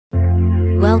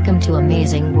Welcome to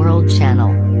Amazing World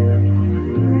Channel.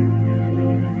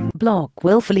 Bloc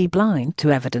willfully blind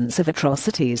to evidence of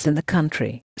atrocities in the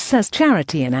country, says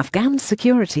charity. An Afghan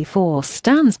security force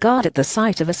stands guard at the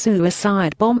site of a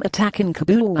suicide bomb attack in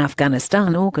Kabul,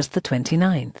 Afghanistan, August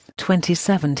 29,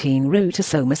 2017.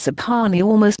 REUTERSOmar Sobhani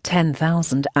Almost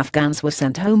 10,000 Afghans were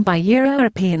sent home by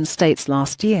European states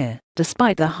last year,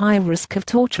 despite the high risk of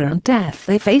torture and death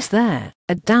they face there,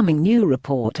 a damning new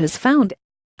report has found.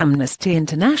 Amnesty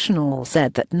International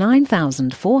said that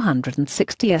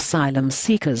 9,460 asylum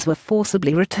seekers were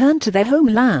forcibly returned to their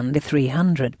homeland, a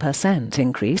 300%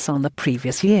 increase on the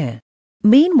previous year.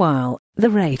 Meanwhile, the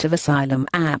rate of asylum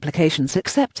applications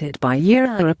accepted by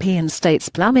European states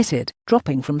plummeted,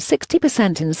 dropping from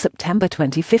 60% in September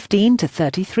 2015 to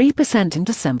 33% in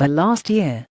December last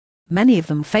year. Many of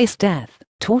them face death,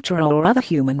 torture or other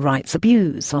human rights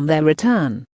abuse on their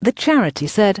return, the charity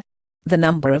said. The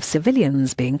number of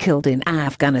civilians being killed in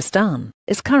Afghanistan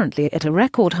is currently at a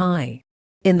record high.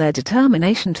 In their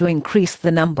determination to increase the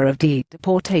number of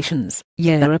deportations,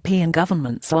 European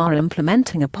governments are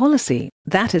implementing a policy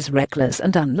that is reckless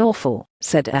and unlawful,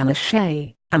 said Anna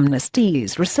Shea,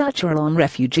 Amnesty's researcher on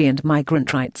refugee and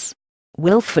migrant rights.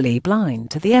 Willfully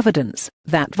blind to the evidence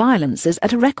that violence is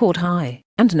at a record high,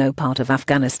 and no part of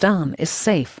Afghanistan is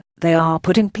safe, they are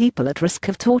putting people at risk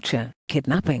of torture,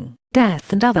 kidnapping,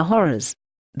 death and other horrors.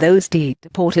 Those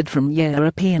deported from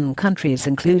European countries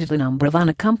included a number of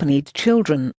unaccompanied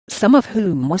children, some of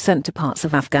whom were sent to parts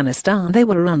of Afghanistan they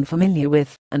were unfamiliar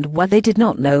with, and where they did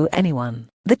not know anyone,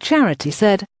 the charity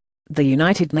said. The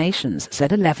United Nations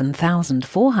said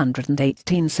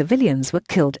 11,418 civilians were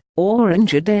killed or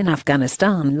injured in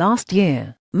Afghanistan last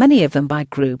year, many of them by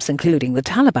groups including the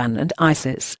Taliban and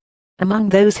ISIS. Among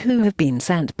those who have been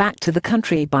sent back to the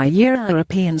country by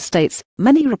European states,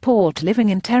 many report living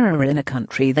in terror in a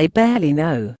country they barely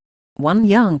know. One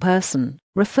young person,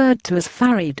 referred to as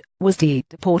Farid, was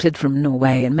deported from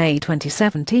Norway in May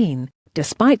 2017,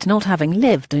 despite not having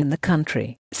lived in the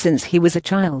country since he was a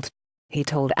child. He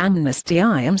told Amnesty,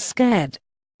 "I am scared.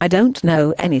 I don't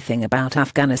know anything about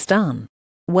Afghanistan.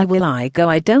 Where will I go?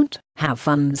 I don't have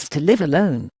funds to live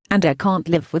alone, and I can't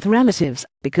live with relatives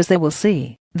because they will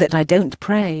see that I don't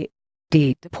pray."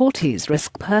 Deportees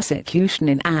risk persecution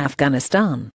in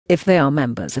Afghanistan if they are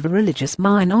members of a religious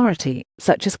minority,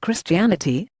 such as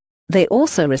Christianity. They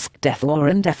also risk death or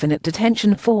indefinite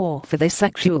detention for their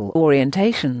sexual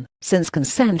orientation, since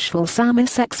consensual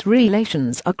same-sex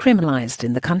relations are criminalized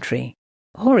in the country.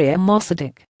 REUTERSomar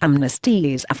Sobhani,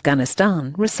 Amnesty's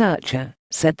Afghanistan researcher,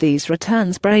 said these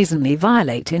returns brazenly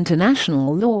violate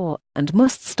international law and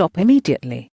must stop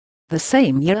immediately. The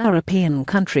same European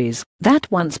countries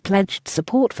that once pledged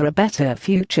support for a better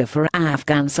future for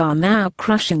Afghans are now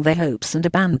crushing their hopes and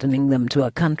abandoning them to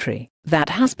a country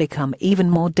that has become even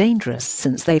more dangerous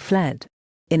since they fled.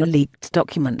 In a leaked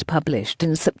document published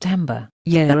in September,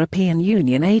 European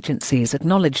Union agencies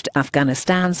acknowledged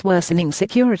Afghanistan's worsening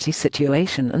security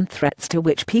situation and threats to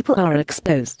which people are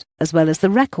exposed, as well as the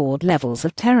record levels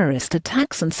of terrorist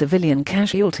attacks and civilian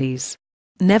casualties.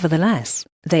 Nevertheless,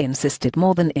 they insisted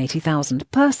more than 80,000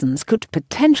 persons could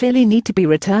potentially need to be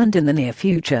returned in the near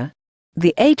future.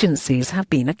 The agencies have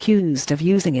been accused of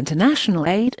using international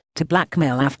aid to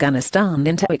blackmail Afghanistan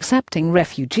into accepting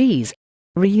refugees.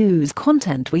 Reuse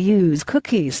content. We use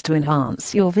cookies to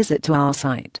enhance your visit to our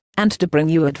site and to bring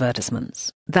you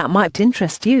advertisements that might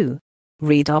interest you.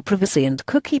 Read our privacy and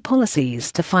cookie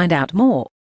policies to find out more.